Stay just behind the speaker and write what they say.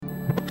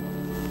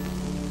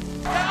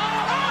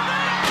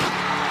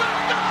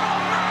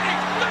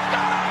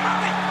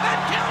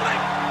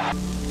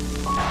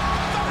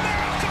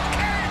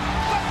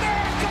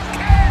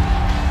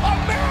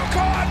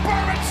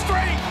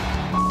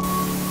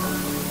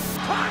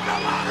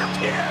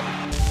kid.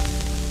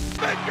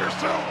 Make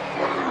yourself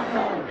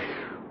famous.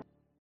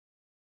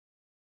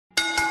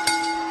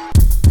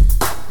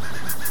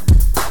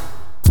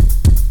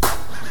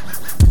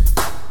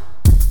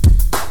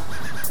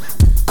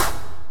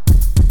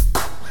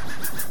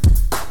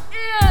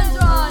 And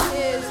on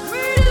his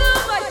way to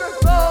the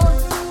microphone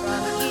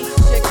from East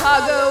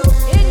Chicago,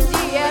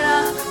 Indiana,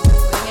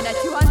 weighing at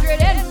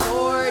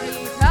 240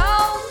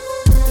 pounds,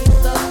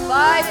 he's the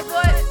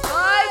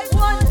 5'5"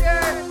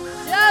 wonder,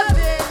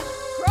 Devin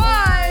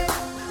Crime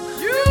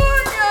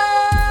Jr.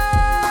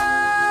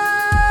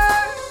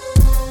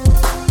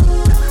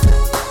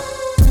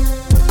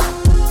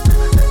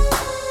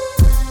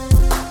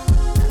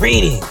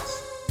 Greetings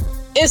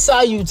and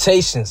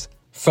salutations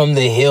from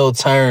the Hill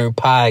Turn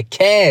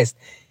Podcast.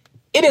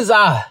 It is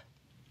I,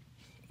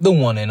 the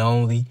one and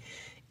only.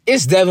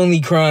 It's Devin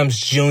Lee Crimes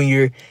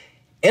Jr.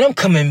 And I'm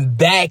coming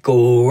back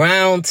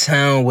around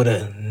town with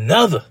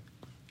another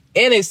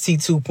NXT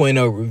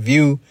 2.0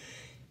 review.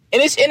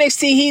 And it's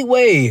NXT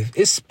Heatwave.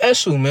 It's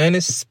special, man.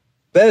 It's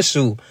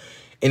special.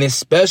 And it's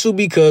special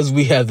because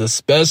we have the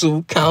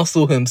special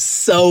counsel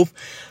himself,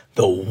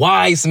 the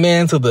wise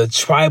man to the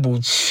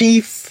tribal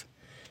chief,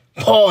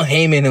 Paul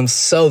Heyman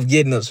himself,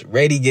 getting us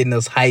ready, getting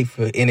us hyped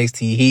for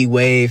NXT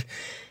Heatwave.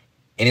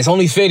 And it's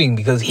only fitting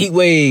because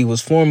Heatwave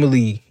was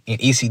formerly an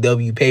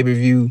ECW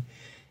pay-per-view.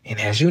 And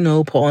as you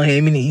know, Paul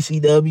Heyman and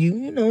ECW,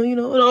 you know, it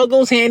all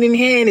goes hand in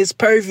hand. It's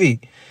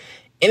perfect.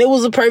 And it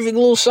was a perfect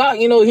little shock,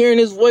 hearing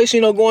his voice,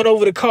 going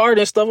over the card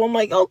and stuff. I'm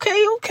like,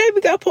 okay,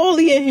 we got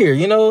Paulie in here,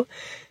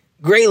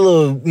 Great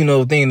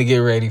little, thing to get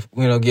ready,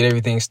 get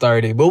everything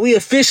started. But we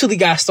officially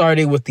got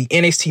started with the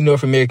NXT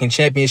North American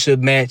Championship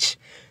match.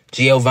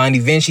 Giovanni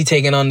Vinci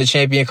taking on the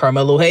champion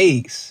Carmelo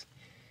Hayes.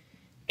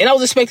 And I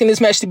was expecting this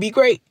match to be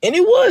great. And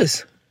it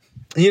was.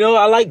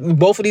 I like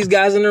both of these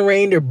guys in the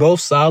ring. They're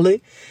both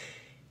solid.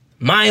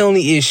 My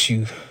only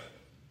issue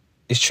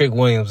is Trick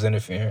Williams'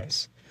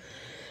 interference.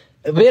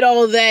 Amid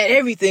all that,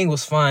 everything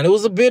was fine. There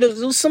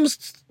was some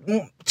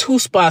two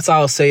spots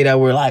I'll say that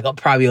were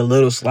probably a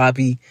little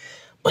sloppy,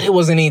 but it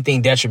wasn't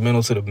anything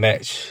detrimental to the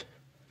match.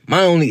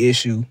 My only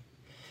issue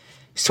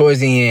is towards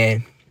the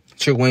end,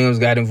 Trick Williams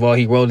got involved.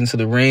 He rolled into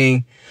the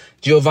ring.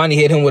 Giovanni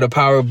hit him with a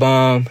power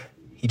bomb.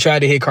 He tried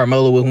to hit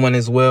Carmelo with one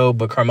as well,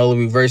 but Carmelo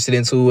reversed it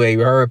into a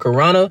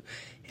Hurricanrana,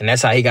 and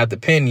that's how he got the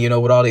pin,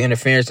 with all the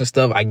interference and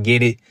stuff. I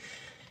get it.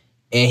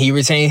 And he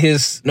retained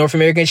his North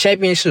American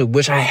Championship,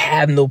 which I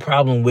have no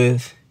problem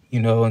with,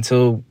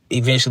 until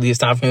eventually it's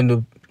time for him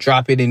to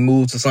drop it and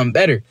move to something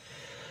better.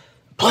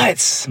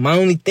 But my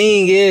only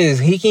thing is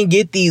he can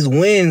get these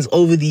wins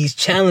over these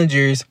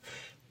challengers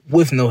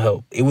with no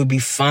help. It would be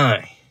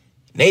fine.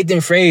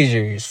 Nathan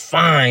Frazier is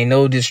fine.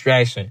 No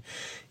distraction.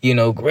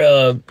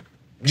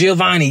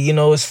 Giovanni,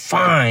 it's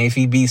fine if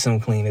he beats him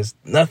clean. There's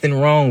nothing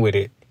wrong with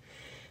it.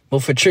 But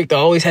for Trick to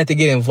always have to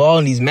get involved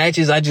in these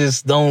matches, I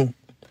just don't.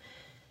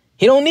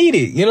 He don't need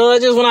it.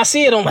 When I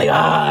see it, I'm like,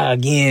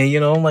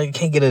 again, I'm like,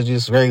 can't get a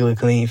just regular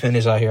clean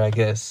finish out here, I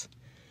guess.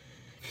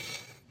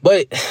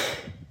 But,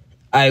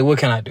 what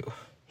can I do?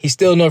 He's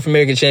still North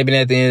American champion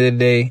at the end of the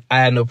day. I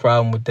had no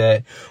problem with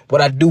that.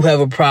 What I do have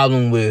a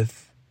problem with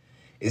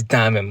is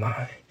Diamond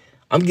Mine.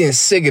 I'm getting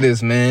sick of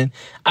this, man.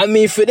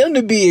 For them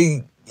to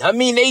be,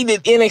 they the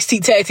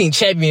NXT Tag Team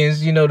Champions,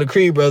 the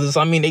Creed brothers.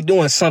 They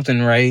doing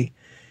something right.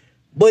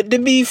 But to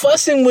be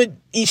fussing with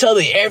each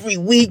other every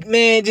week,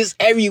 man, just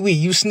every week.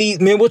 You sneeze,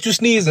 man, what you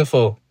sneezing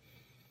for?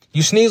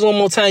 You sneeze one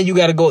more time, you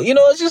gotta go.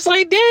 It's just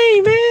like,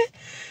 dang, man.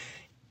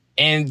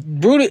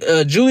 And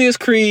Julius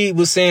Creed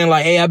was saying,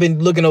 hey, I've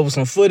been looking over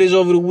some footage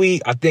over the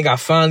week. I think I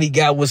finally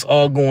got what's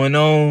all going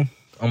on.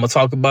 I'm gonna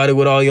talk about it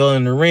with all y'all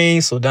in the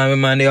ring. So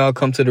Diamond Mine, they all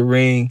come to the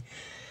ring.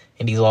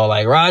 And he's all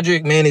like,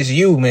 Roderick, man, it's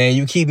you, man.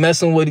 You keep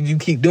messing with it. You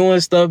keep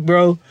doing stuff,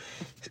 bro.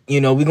 We're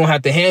going to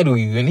have to handle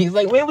you. And he's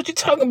like, man, what you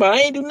talking about?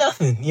 I ain't do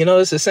nothing.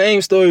 It's the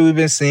same story we've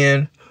been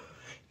seeing.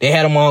 They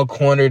had him all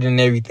cornered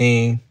and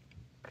everything.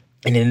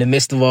 And in the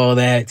midst of all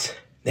that,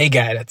 they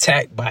got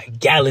attacked by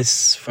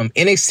Gallus from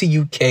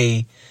NXT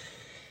UK.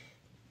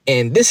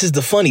 And this is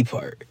the funny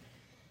part.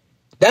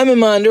 Diamond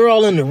Mine, they're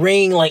all in the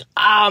ring like,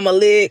 my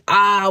leg.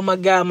 Oh, my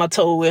God, my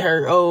toe, it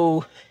hurt.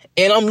 Oh.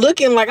 And I'm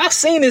looking like I've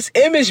seen this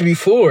image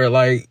before.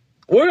 Like,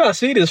 where did I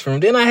see this from?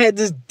 Then I had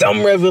this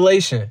dumb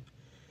revelation.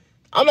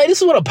 I'm like,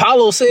 this is what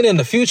Apollo said in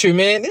the future,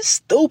 man. It's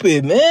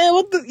stupid, man.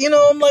 What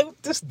the, I'm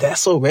like,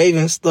 that's so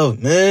Raven stuff,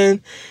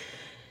 man.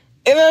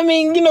 And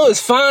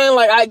it's fine.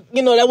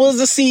 That was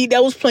the seed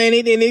that was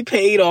planted and it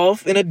paid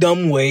off in a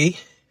dumb way.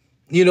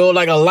 A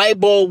light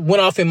bulb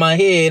went off in my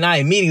head and I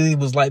immediately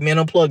was like, man,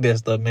 unplug that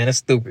stuff, man. That's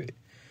stupid.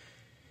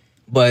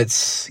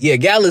 But yeah,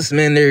 Gallus,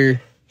 man,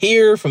 they're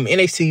here from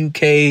NXT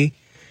UK,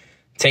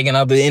 taking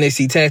out the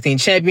NXT Tag Team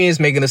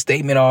Champions, making a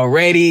statement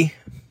already.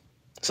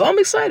 So I'm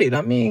excited.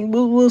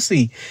 We'll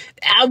see.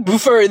 I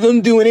prefer them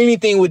doing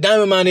anything with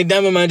Diamond Mine than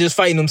Diamond Mine just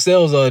fighting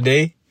themselves all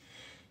day.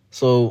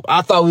 So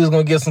I thought we was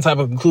going to get some type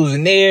of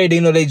conclusion there.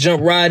 They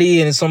jump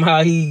Roddy and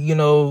somehow he,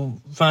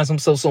 finds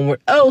himself somewhere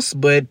else.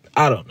 But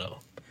I don't know.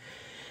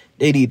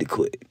 They need to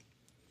quit.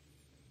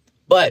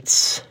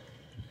 But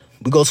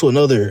we go to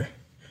another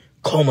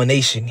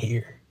culmination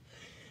here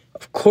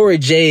of Cora,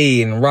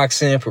 Jade, and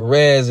Roxanne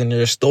Perez and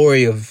their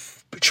story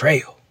of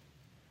betrayal.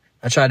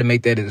 I tried to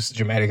make that as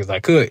dramatic as I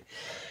could.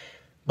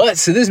 But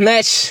so this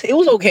match, it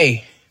was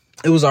okay.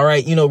 It was all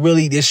right. You know,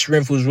 really, this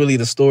strength was really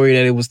the story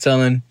that it was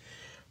telling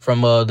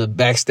from the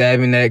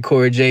backstabbing that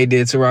Cora Jade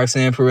did to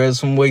Roxanne Perez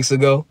some weeks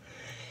ago.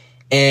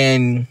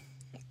 And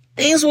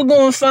things were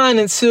going fine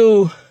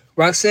until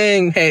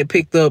Roxanne had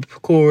picked up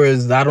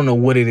Cora's, I don't know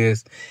what it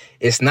is.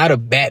 It's not a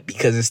bat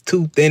because it's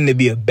too thin to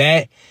be a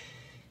bat.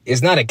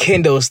 It's not a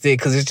kendo stick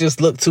because it just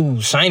looked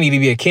too shiny to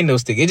be a kendo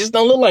stick. It just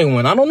don't look like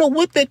one. I don't know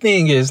what that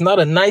thing is. It's not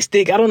a nice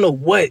stick. I don't know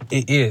what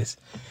it is.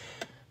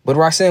 But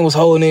Roxanne was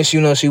holding this,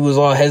 you know, she was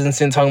all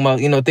hesitant, talking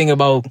about, you know, thinking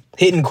about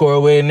hitting Cora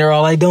with it, and they're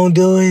all like, don't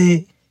do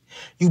it.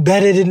 You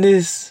better than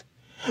this.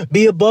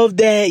 Be above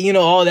that, you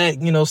know, all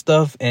that, you know,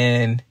 stuff.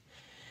 And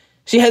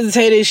she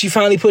hesitated. She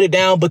finally put it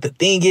down. But the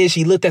thing is,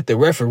 she looked at the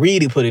referee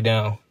to put it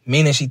down,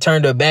 meaning she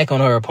turned her back on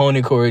her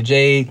opponent, Cora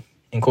Jade.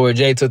 And Cora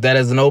Jade took that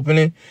as an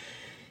opening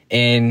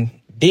and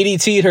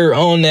DDT'd her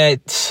on that,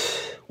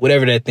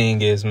 whatever that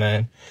thing is,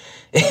 man.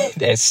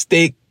 That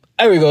stick.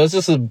 There we go. It's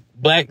just a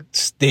black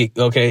stick,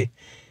 okay?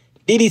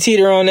 DDT'd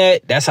her on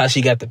that. That's how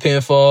she got the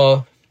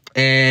pinfall.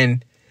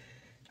 And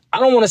I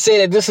don't want to say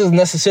that this is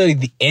necessarily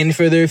the end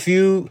for their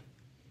feud,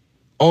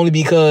 only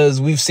because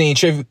we've seen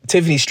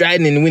Tiffany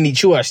Stratton and Wendy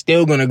Choo are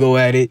still going to go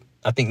at it,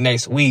 I think,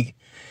 next week.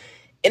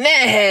 And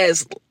that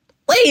has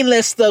way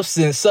less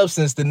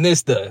substance than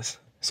this does.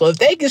 So if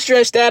they can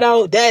stretch that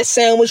out, that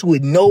sandwich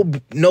with no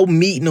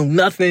meat, no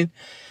nothing,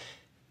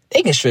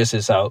 they can stretch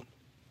this out.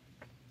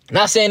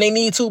 Not saying they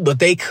need to, but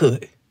they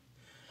could.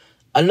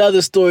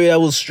 Another story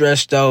that was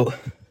stretched out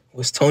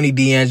was Tony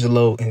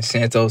D'Angelo and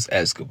Santos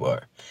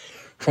Escobar.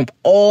 From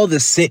all the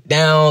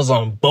sit-downs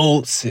on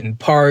boats and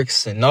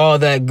parks and all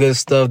that good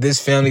stuff,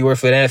 this family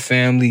worked for that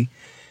family,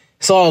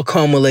 it's all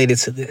culminated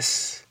to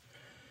this.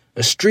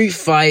 A street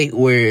fight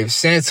where if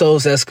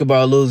Santos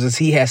Escobar loses,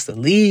 he has to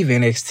leave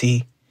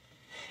NXT.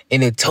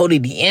 And if Tony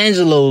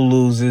D'Angelo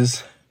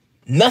loses,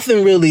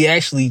 nothing really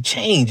actually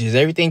changes.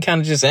 Everything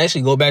kind of just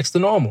actually go back to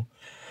normal.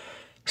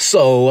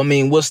 So, I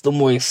mean, what's the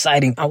more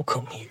exciting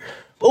outcome here?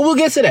 But we'll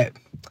get to that.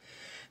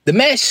 The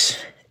match,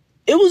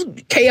 it was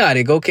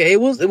chaotic, okay? It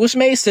was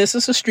made sense.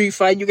 It's a street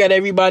fight. You got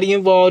everybody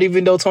involved,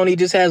 even though Tony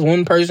just has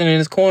one person in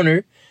his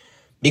corner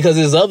because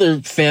his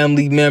other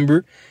family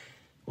member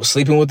was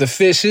sleeping with the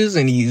fishes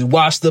and he's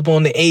washed up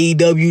on the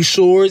AEW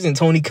shores. And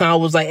Tony Khan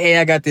was like, hey,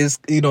 I got this,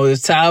 you know,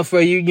 this towel for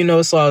you. You know,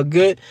 it's all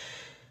good.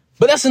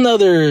 But that's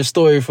another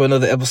story for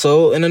another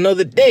episode and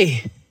another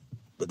day.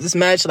 But this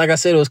match, like I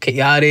said, it was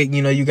chaotic.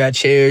 You know, you got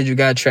chairs, you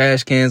got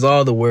trash cans,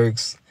 all the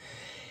works.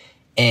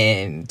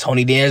 And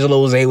Tony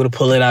D'Angelo was able to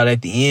pull it out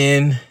at the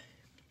end.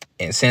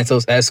 And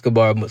Santos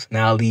Escobar must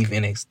now leave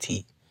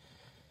NXT.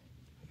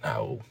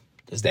 Now,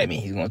 does that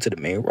mean he's going to the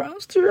main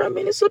roster? I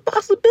mean, it's a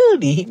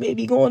possibility. He may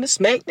be going to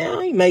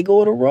SmackDown. He may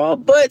go to Raw.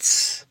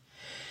 But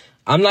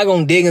I'm not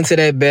going to dig into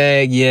that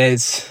bag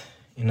yet.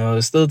 You know,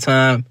 there's still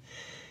time.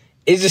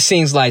 It just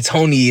seems like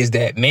Tony is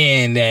that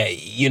man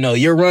that, you know,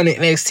 you're running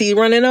NXT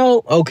running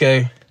out.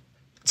 Okay.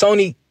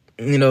 Tony,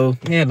 you know,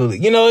 handle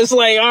it. You know, it's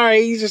like, all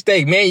right, he's just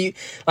like, man, you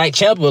like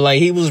Ciampa, like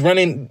he was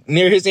running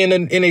near his end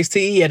of NXT.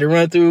 He had to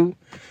run through,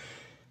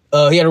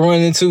 he had to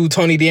run into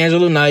Tony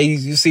D'Angelo. Now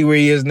you see where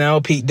he is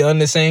now. Pete Dunne,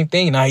 the same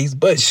thing. Now he's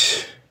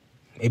Butch.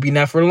 Maybe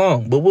not for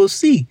long, but we'll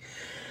see.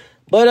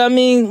 But I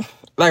mean,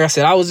 like I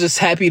said, I was just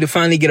happy to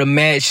finally get a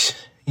match.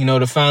 You know,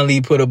 to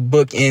finally put a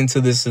book into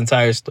this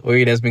entire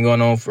story that's been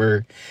going on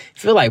for, I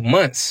feel like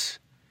months.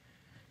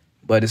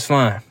 But it's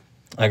fine.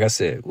 Like I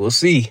said, we'll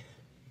see.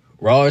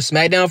 Raw or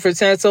SmackDown for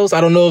Santos.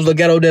 I don't know if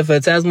Legado del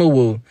Fantasma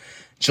will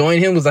join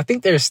him because I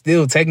think they're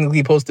still technically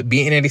supposed to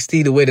be in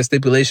NXT the way the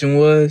stipulation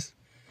was.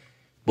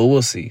 But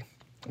we'll see.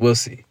 We'll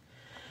see.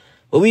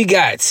 But we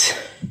got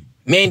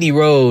Mandy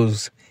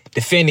Rose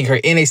defending her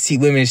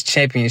NXT Women's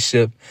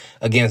Championship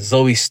against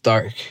Zoey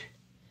Starks.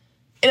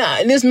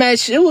 And this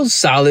match, it was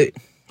solid.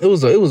 It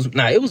was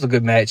a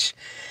good match.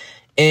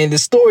 And the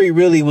story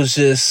really was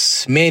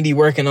just Mandy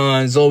working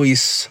on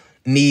Zoey's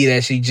knee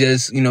that she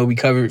just, you know,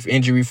 recovered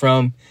injury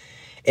from.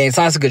 And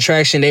Toxic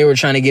Attraction, they were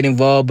trying to get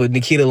involved, but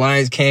Nikita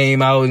Lyons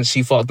came out and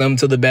she fought them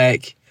to the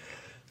back.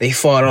 They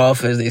fought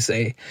off, as they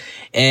say.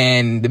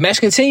 And the match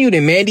continued,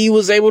 and Mandy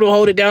was able to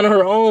hold it down on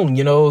her own,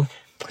 you know.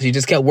 She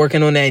just kept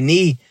working on that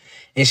knee.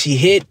 And she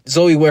hit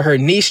Zoey with her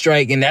knee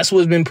strike, and that's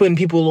what's been putting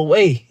people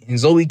away. And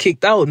Zoey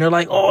kicked out, and they're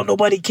like, oh,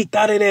 nobody kicked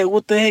out of that.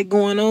 What the heck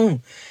going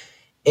on?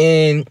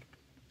 And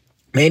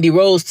Mandy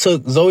Rose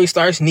took Zoey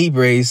Starks' knee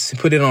brace,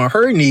 put it on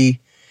her knee,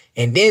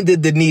 and then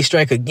did the knee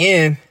strike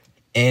again.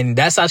 And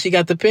that's how she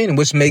got the pin,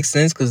 which makes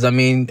sense because, I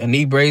mean, a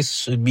knee brace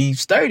should be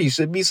sturdy,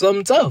 should be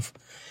something tough.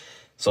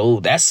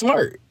 So that's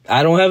smart.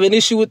 I don't have an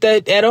issue with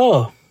that at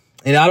all.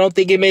 And I don't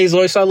think it made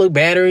Zoey Starks look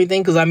bad or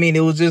anything because, I mean,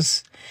 it was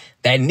just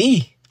that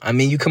knee. I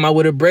mean, you come out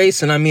with a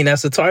brace, and I mean,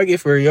 that's a target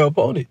for your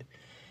opponent.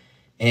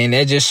 And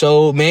that just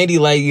showed Mandy,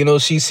 like, you know,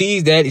 she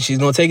sees that and she's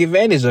going to take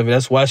advantage of it.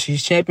 That's why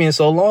she's champion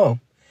so long.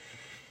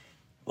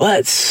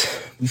 But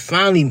we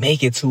finally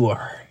make it to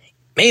our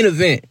main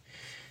event.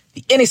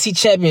 The NXT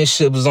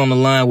Championship was on the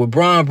line with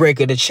Bron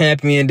Breakker, the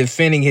champion,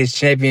 defending his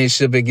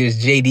championship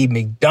against JD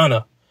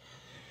McDonagh.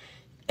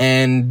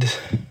 And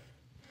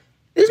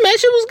this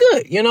match, it was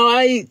good. You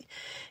know,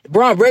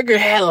 Bron Breakker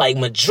had like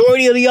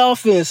majority of the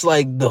offense,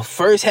 like the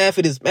first half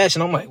of this match.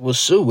 And I'm like, well,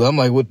 shoot. I'm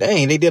like, well,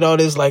 dang, they did all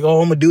this like,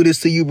 oh, I'm going to do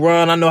this to you,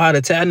 Bron. I know how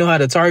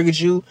to target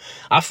you.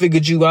 I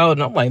figured you out.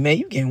 And I'm like, man,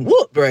 you getting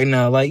whooped right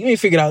now. Like, you ain't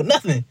figured out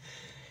nothing.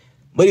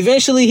 But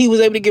eventually he was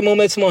able to get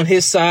momentum on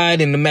his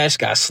side and the match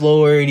got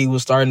slower. He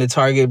was starting to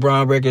target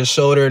Bron Breakker's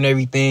shoulder and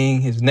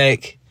everything, his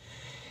neck.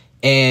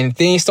 And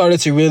things started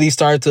to really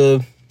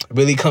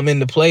come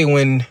into play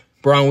when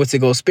Bron went to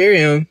go spear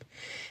him.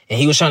 And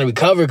he was trying to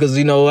recover because,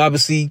 you know,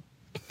 obviously,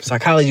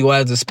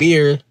 psychology-wise, the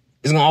spear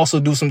is going to also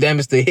do some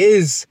damage to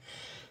his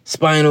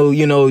spinal,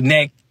 you know,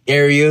 neck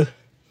area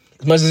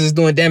as much as it's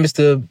doing damage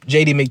to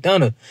JD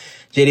McDonagh.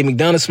 JD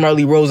McDonagh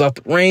smartly rolls off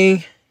the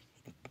ring.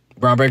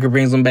 Bron Breakker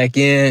brings him back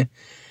in,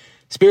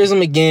 spears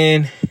him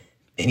again,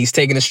 and he's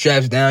taking the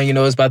straps down. You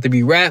know, it's about to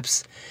be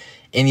wraps.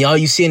 And all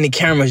you see in the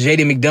camera is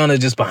JD McDonagh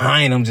just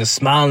behind him, just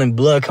smiling,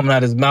 blood coming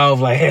out his mouth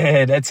like,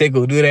 hey, that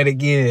tickle, do that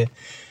again.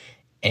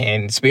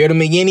 And speared him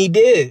again, he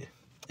did.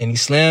 And he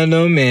slammed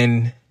him,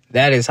 and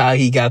that is how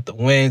he got the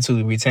win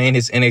to retain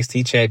his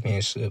NXT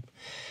Championship.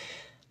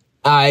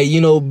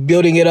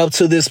 Building it up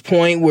to this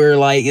point where,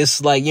 like,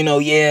 it's like, you know,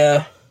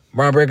 yeah,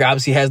 Bron Breakker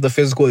obviously has the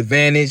physical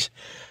advantage,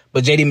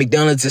 but JD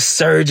McDonagh's this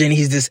surgeon.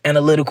 He's this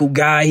analytical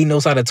guy. He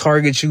knows how to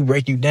target you,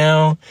 break you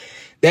down.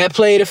 That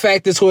played a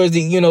factor towards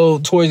the end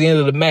of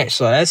the match.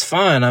 So that's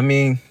fine. I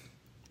mean,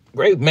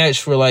 great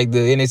match for, like,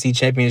 the NXT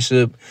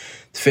Championship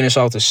to finish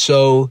off the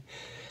show.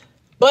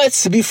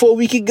 But before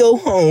we could go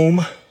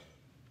home,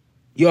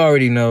 you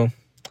already know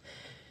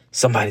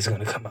somebody's going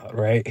to come out,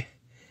 right?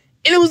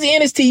 And it was the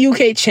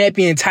NXT UK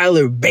champion,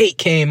 Tyler Bate,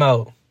 came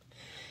out.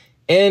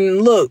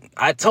 And look,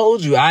 I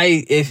told you,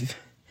 if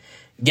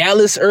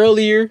Gallus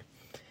earlier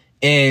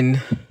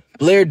and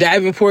Blair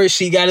Davenport,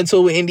 she got into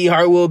it with Indy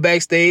Hartwell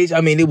backstage.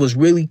 I mean, it was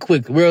really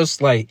quick. Real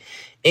like,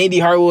 Indy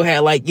Hartwell had,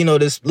 like, you know,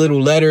 this little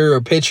letter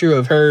or picture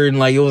of her, and,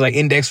 like, it was, like,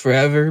 indexed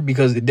forever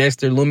because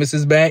Dexter Lumis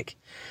is back.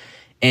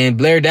 And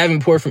Blair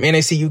Davenport from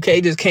NXT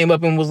UK just came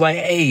up and was like,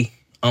 hey,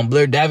 I'm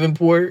Blair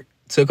Davenport.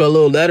 Took her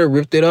little letter,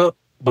 ripped it up.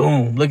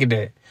 Boom, look at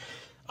that.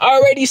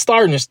 Already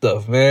starting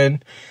stuff,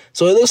 man.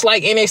 So it looks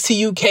like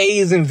NXT UK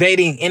is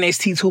invading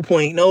NXT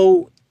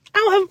 2.0. I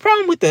don't have a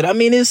problem with that. I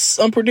mean, it's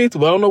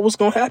unpredictable. I don't know what's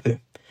going to happen.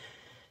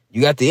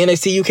 You got the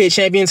NXT UK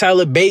champion,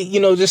 Tyler Bate,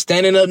 you know, just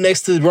standing up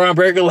next to Bron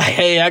Breakker like,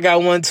 hey, I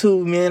got one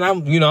too, man.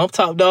 I'm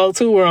top dog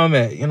too where I'm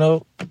at, you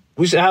know.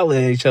 We should holler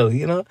at each other,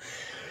 you know.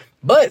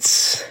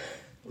 But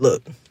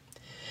look,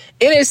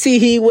 NXT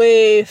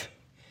Heatwave,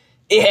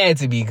 it had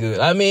to be good.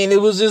 I mean,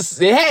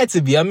 it had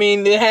to be. I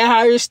mean, it had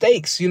higher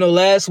stakes, you know,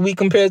 last week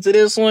compared to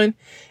this one,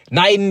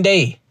 night and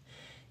day.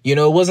 You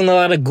know, it wasn't a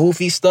lot of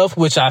goofy stuff,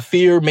 which I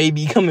fear may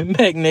be coming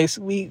back next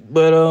week,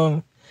 but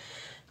I'm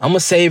going to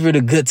savor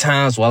the good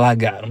times while I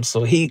got them.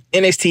 So NXT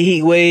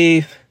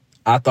Heatwave,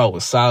 I thought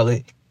was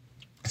solid,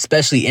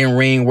 especially in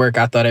ring work.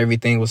 I thought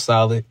everything was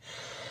solid.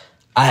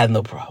 I had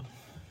no problem.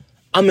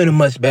 I'm in a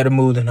much better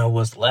mood than I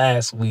was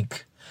last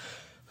week.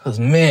 Because,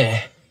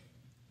 man,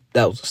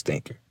 that was a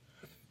stinker.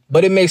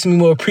 But it makes me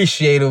more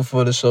appreciative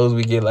for the shows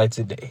we get like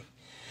today.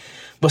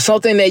 But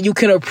something that you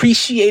can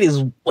appreciate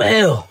as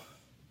well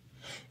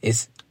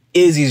is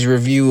Izzy's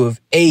review of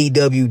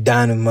AEW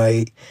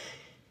Dynamite.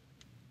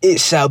 It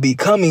shall be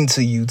coming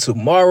to you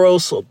tomorrow,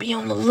 so be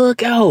on the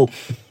lookout.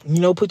 You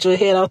know, put your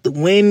head out the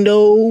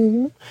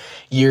window,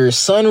 your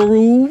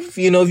sunroof.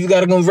 You know, if you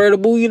got a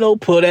convertible, you know,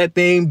 pull that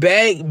thing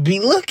back. Be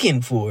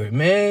looking for it,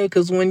 man,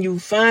 because when you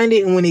find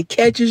it and when it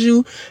catches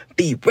you,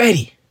 be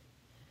ready.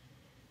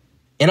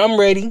 And I'm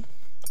ready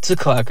to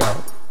clock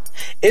out.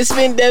 It's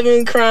been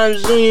Devin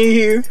Crimes Jr.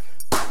 here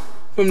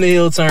from the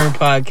Heel Turn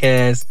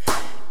Podcast,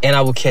 and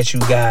I will catch you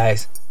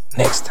guys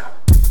next time.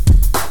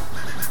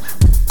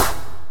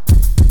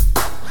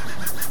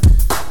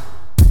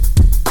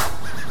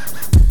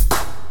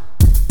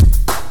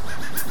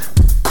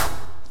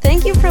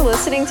 Thank you for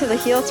listening to the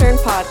Heel Turn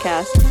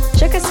Podcast.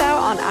 Check us out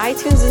on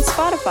iTunes and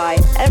Spotify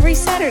every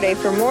Saturday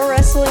for more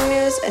wrestling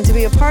news and to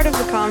be a part of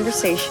the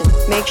conversation.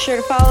 Make sure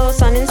to follow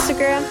us on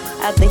Instagram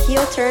at the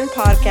Heel Turn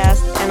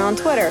Podcast and on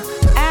Twitter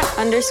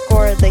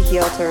 @_the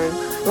Heel Turn.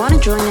 Want to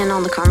join in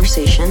on the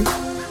conversation?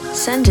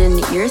 Send in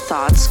your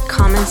thoughts,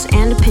 comments,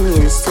 and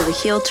opinions to the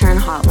Heel Turn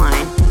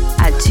hotline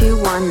at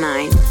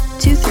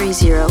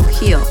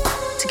 219-230-HEEL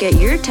to get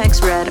your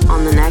text read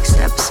on the next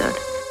episode.